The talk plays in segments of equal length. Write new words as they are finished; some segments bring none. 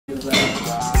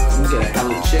get a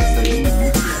hella chick so you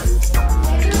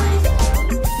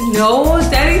No,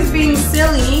 Daddy's being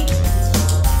silly.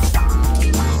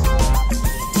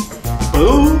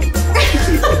 Boo!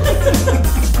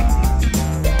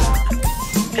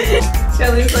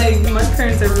 Shelly's like, my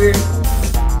parents are weird.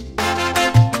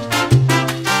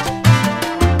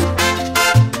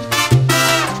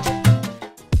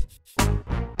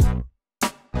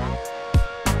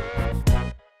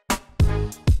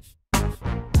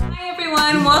 Hi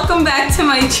everyone, welcome back to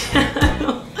my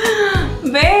channel.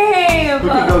 Babe!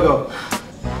 Okay, go.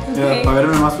 Okay. Para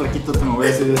verme más flaquito te me voy a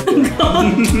hacer este.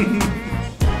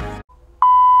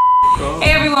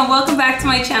 Hey everyone, welcome back to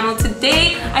my channel.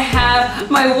 Today I have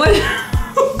my one.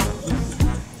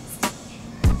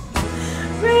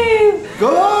 Babe,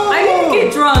 Go! I need to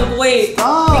get drunk. Wait,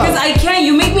 Stop. because I can't.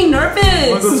 You make me nervous.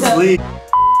 I'm gonna go to sleep.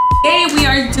 Today we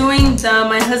are doing the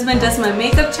My Husband Does My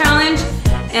Makeup challenge,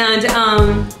 and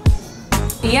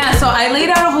yeah. So I laid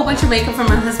out a whole bunch of makeup for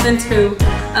my husband to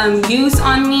use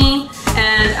on me,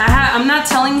 and I'm not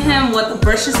telling him what the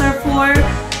brushes are for,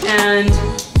 and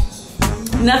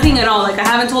nothing at all. Like I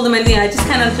haven't told him anything. I just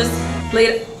kind of just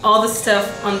laid all the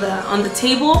stuff on the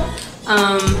table.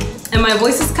 And my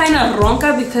voice is kind of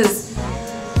ronca because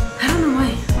I don't know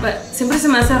why, but siempre se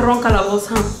me hace ronca la voz,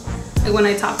 huh? Like when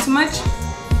I talk too much.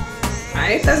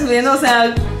 Ahí estás viendo, o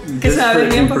sea, que se va a ver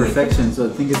bien poquito. Imperfection, so I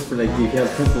think it's for like you have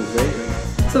pimples, right?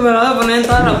 Se me lo voy a poner en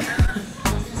toda la...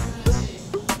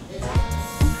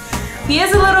 He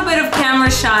is a little bit of camera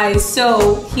shy,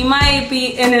 so he might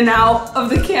be in and out of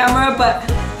the camera, but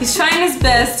he's trying his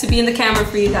best to be in the camera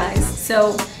for you guys.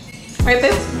 So, right,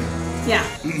 babe? Yeah.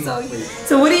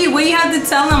 So what do you have to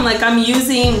tell him? Like I'm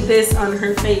using this on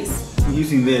her face. I'm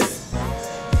using this.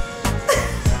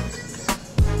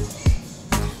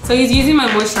 So he's using my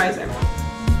moisturizer.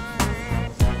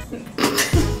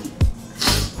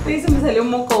 Ay, se me salió un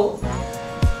moco.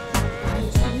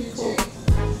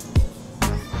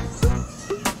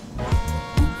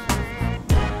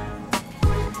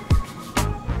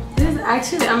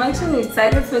 I'm actually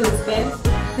excited for this, babe.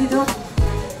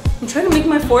 I'm trying to make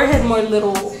my forehead more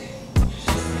little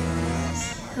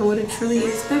than what it truly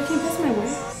is. Babe, can you pass my way?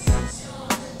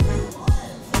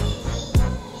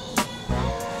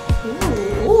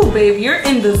 Ooh, babe, you're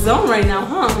in the zone right now,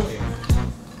 huh?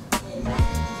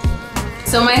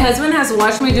 So my husband has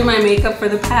watched me do my makeup for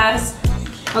the past,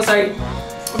 for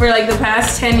like the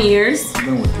past 10 years. I'm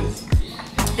done with this.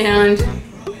 And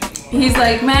he's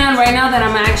like, man, right now that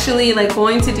I'm actually like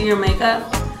going to do your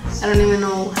makeup, I don't even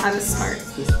know how to start.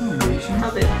 This foundation? How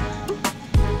big?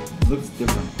 Looks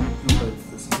different.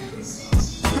 Looks like this.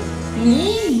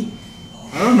 Me?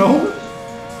 I don't know.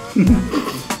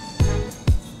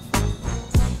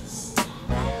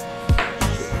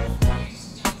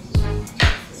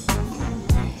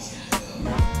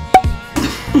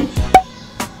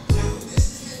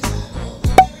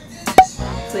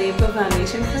 So you put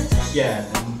foundation first? Yeah.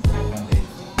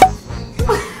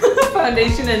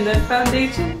 Foundation and then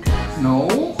foundation? No.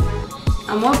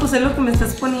 Amor, pues es lo que me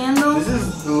estás poniendo. This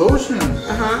is the lotion.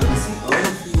 Ajá.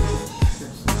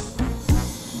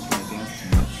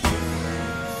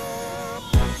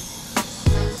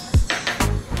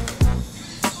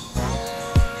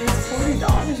 It's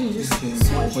 $40. You just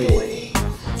swipe away.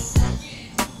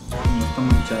 No está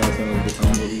manchada, so I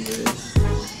don't believe it is.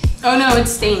 Oh no,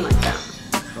 it's stained like that.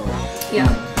 Oh.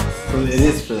 Yeah. So it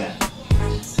is for that.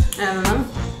 I don't know.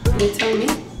 You tell me.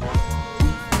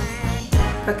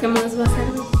 ¿Para qué más va a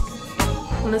servir?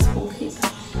 Una esponjita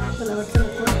para lavarte la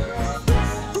cara.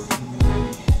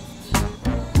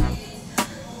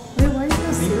 Wait, why are you so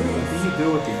I think serious? you do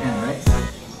it with your hand, right?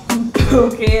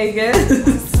 Okay, I guess.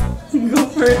 Go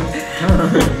for it.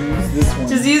 Use this one.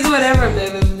 Just use whatever,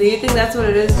 baby. Do you think that's what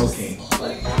it is? Okay.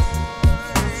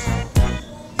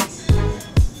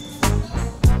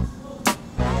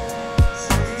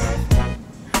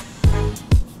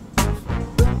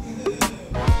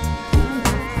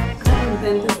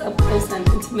 This up close and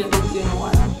intimate with you in a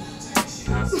while.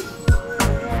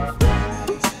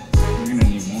 You're gonna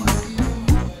need more.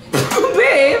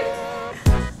 Babe!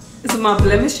 Is it my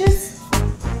blemishes?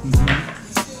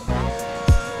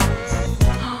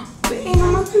 Babe, no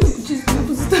más me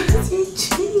pusiste así un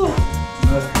chingo.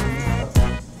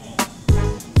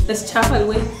 Es chafa el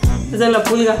güey. Es de la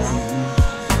pulga.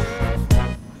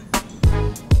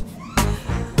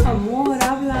 Amor,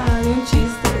 habla de un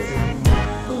chiste.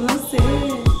 Pues no sé.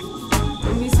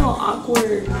 Don't be so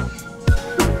awkward.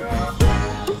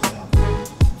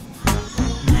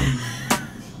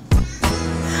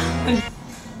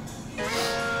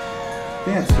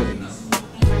 That's good enough.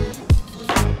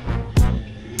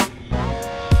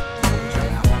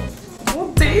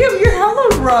 Oh damn, you're hella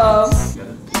rough. Got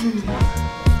it.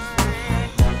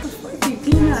 The fuck, you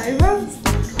clean your eyebrows?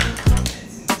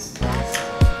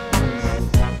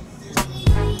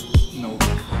 No, I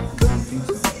don't think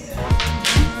so.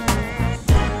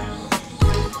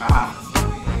 Ah,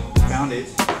 found it.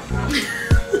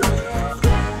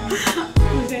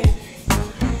 Okay.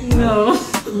 No.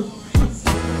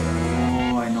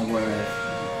 Oh, I know where.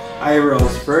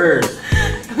 Eyebrows first.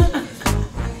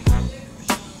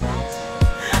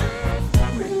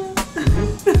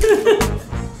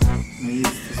 Maybe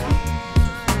it's this one.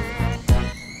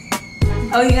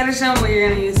 Oh, you gotta show them what you're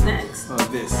gonna use next. Oh,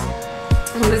 this.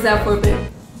 What is that for, babe?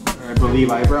 I believe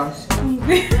eyebrows.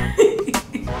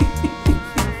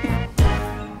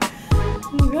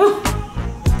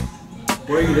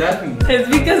 Why are you laughing? It's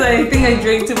because I think I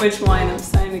drank too much wine. I'm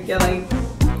starting to get like,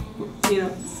 you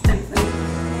know, sensitive.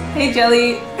 Hey,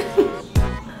 Jelly.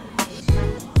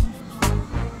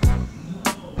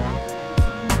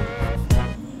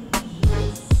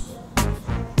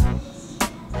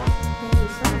 You're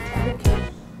so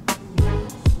dedicated.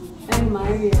 I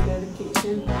admire your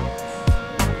dedication.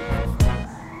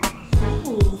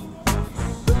 Ooh.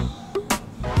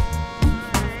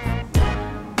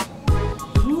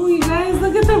 Ooh, you guys,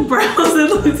 look at the brows. It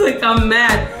looks like I'm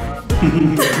mad.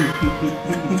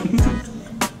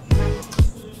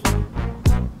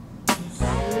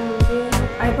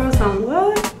 Eyebrows on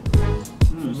what?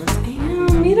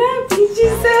 Damn, mira, pinche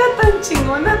sea tan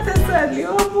chingona te salió,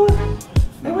 amor.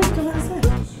 Ay, güey, ¿qué vas a hacer?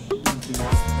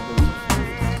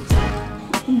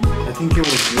 I think it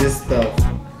was this stuff.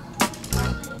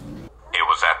 It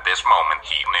was at this moment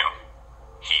he knew.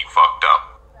 He fucked up.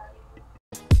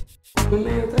 Una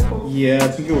y otra como- Yeah, I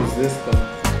think it was this stuff.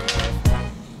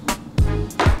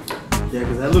 Yeah,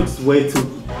 because that looks way too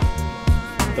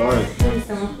dark.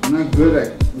 I'm not good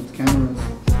at with cameras.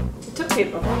 It's okay,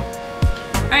 bro.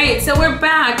 Alright, so we're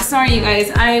back. Sorry, you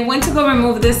guys. I went to go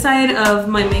remove this side of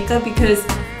my makeup because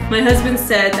my husband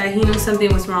said that he knew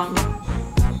something was wrong.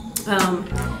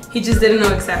 He just didn't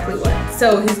know exactly what.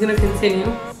 So he's gonna continue.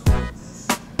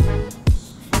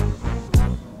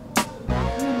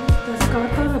 Te vas a acabar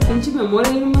toda la pinche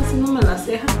memoria y nomás haciéndome la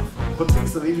ceja. But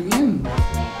things are leaving in.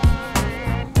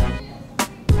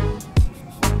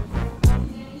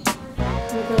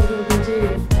 Me quedo con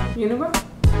pinche unibrow.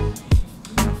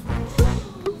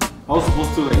 I was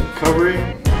supposed to like cover it.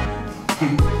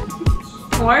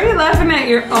 Why are you laughing at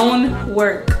your own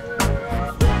work?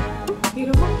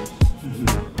 Beautiful.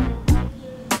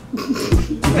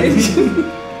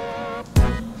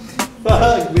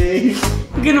 Fuck, babe.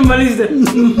 Que nomás dice,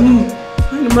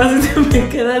 nomás te me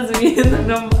quedas viendo,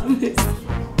 no mames.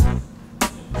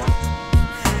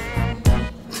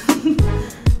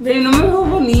 Babe, no me veo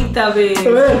bonita, babe. A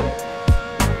ver.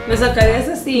 Me sacarías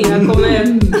así a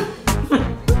comer.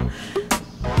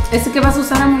 ¿Ese que vas a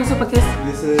usar, amor? ¿Eso para qué es?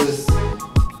 This is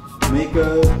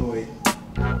makeup. Oh, wait.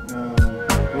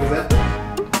 What is that?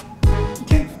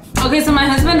 Can't. Okay, so my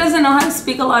husband doesn't know how to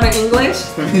speak a lot of English.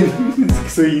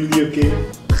 So hindi, okay?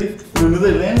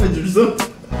 Another language or something.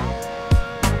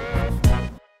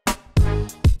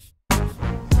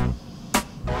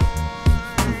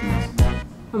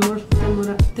 Amor,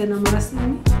 ¿te enamoraste de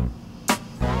mí?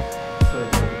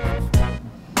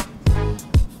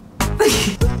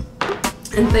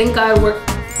 And thank God we're...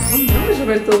 Oh no,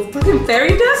 Roberto, fucking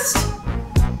fairy dust?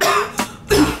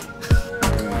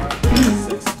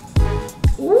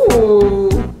 Ooh,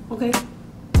 okay.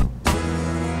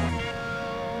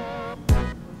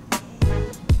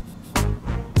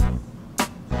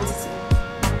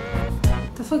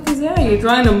 The fuck is that? You're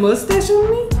drawing a mustache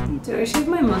on me? Did I shave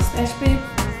my mustache, babe?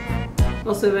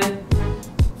 No se ve.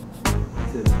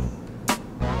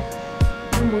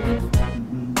 Un poquito.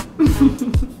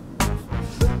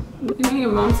 You know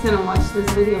your mom's gonna watch this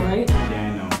video, right? Yeah, I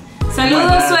know.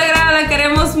 Saludos, suegra, la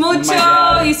queremos mucho.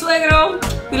 dad. Y suegro,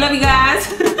 we love you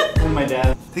guys. And my dad.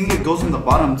 I think it goes on the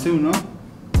bottom too, no?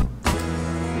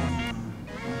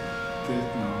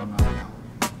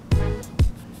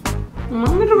 No,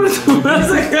 Mami, Roberto, me va a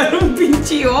sacar un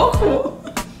pinche ojo.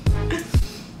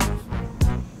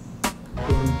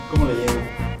 ¿Cómo le llego?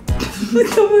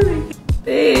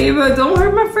 Babe, don't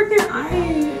hurt my freaking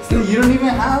eyes. Dude, you don't even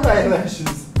have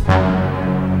eyelashes.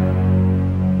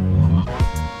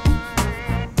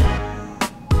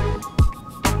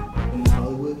 In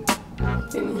Hollywood?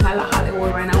 In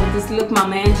Hollywood right now with this look my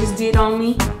man just did on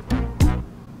me.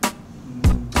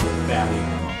 Valley.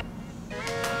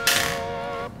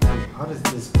 How does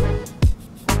this go?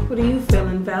 What are you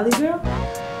feeling, Valley girl?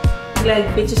 You like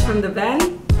bitches from the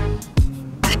valley?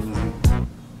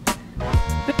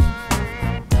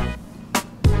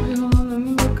 Wait, hold on, let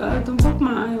me look up. Don't poke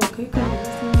my eye, okay?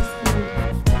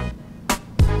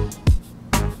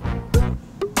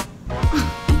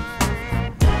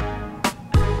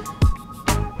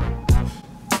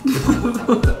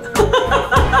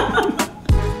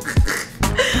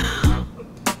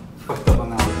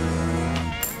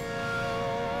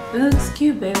 It looks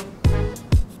cute, babe.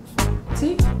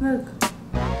 See? Look.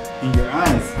 In your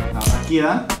eyes. Aquí,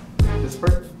 ¿ah? This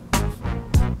part.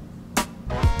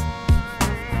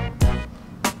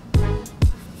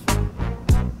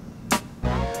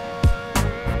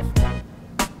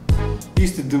 I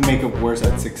used to do makeup worse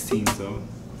at 16, so.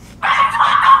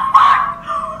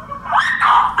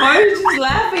 Why are you just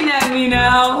laughing at me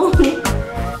now?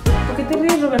 ¿Por qué te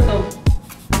ríes, Roberto?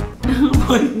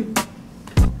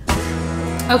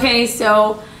 Okay,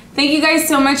 so thank you guys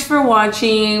so much for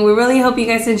watching. We really hope you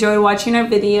guys enjoyed watching our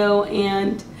video,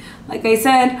 and like I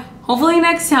said, hopefully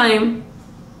next time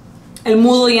el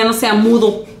mudo ya no sea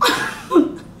mudo.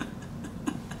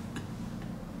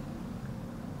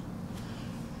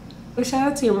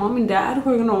 Shout out to your mom and dad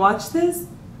who are gonna watch this.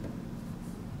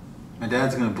 My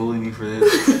dad's gonna bully me for this.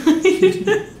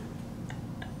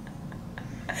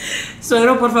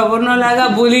 Suegro, por favor, no le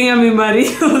haga bullying a mi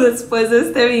marido después de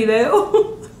este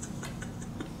video.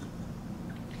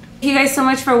 Thank you guys so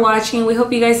much for watching. We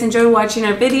hope you guys enjoyed watching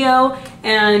our video,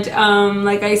 and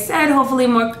like I said, hopefully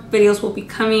more videos will be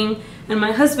coming, and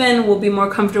my husband will be more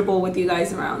comfortable with you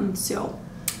guys around. So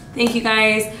thank you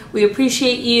guys. We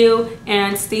appreciate you,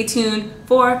 and stay tuned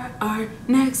for our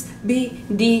next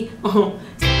video.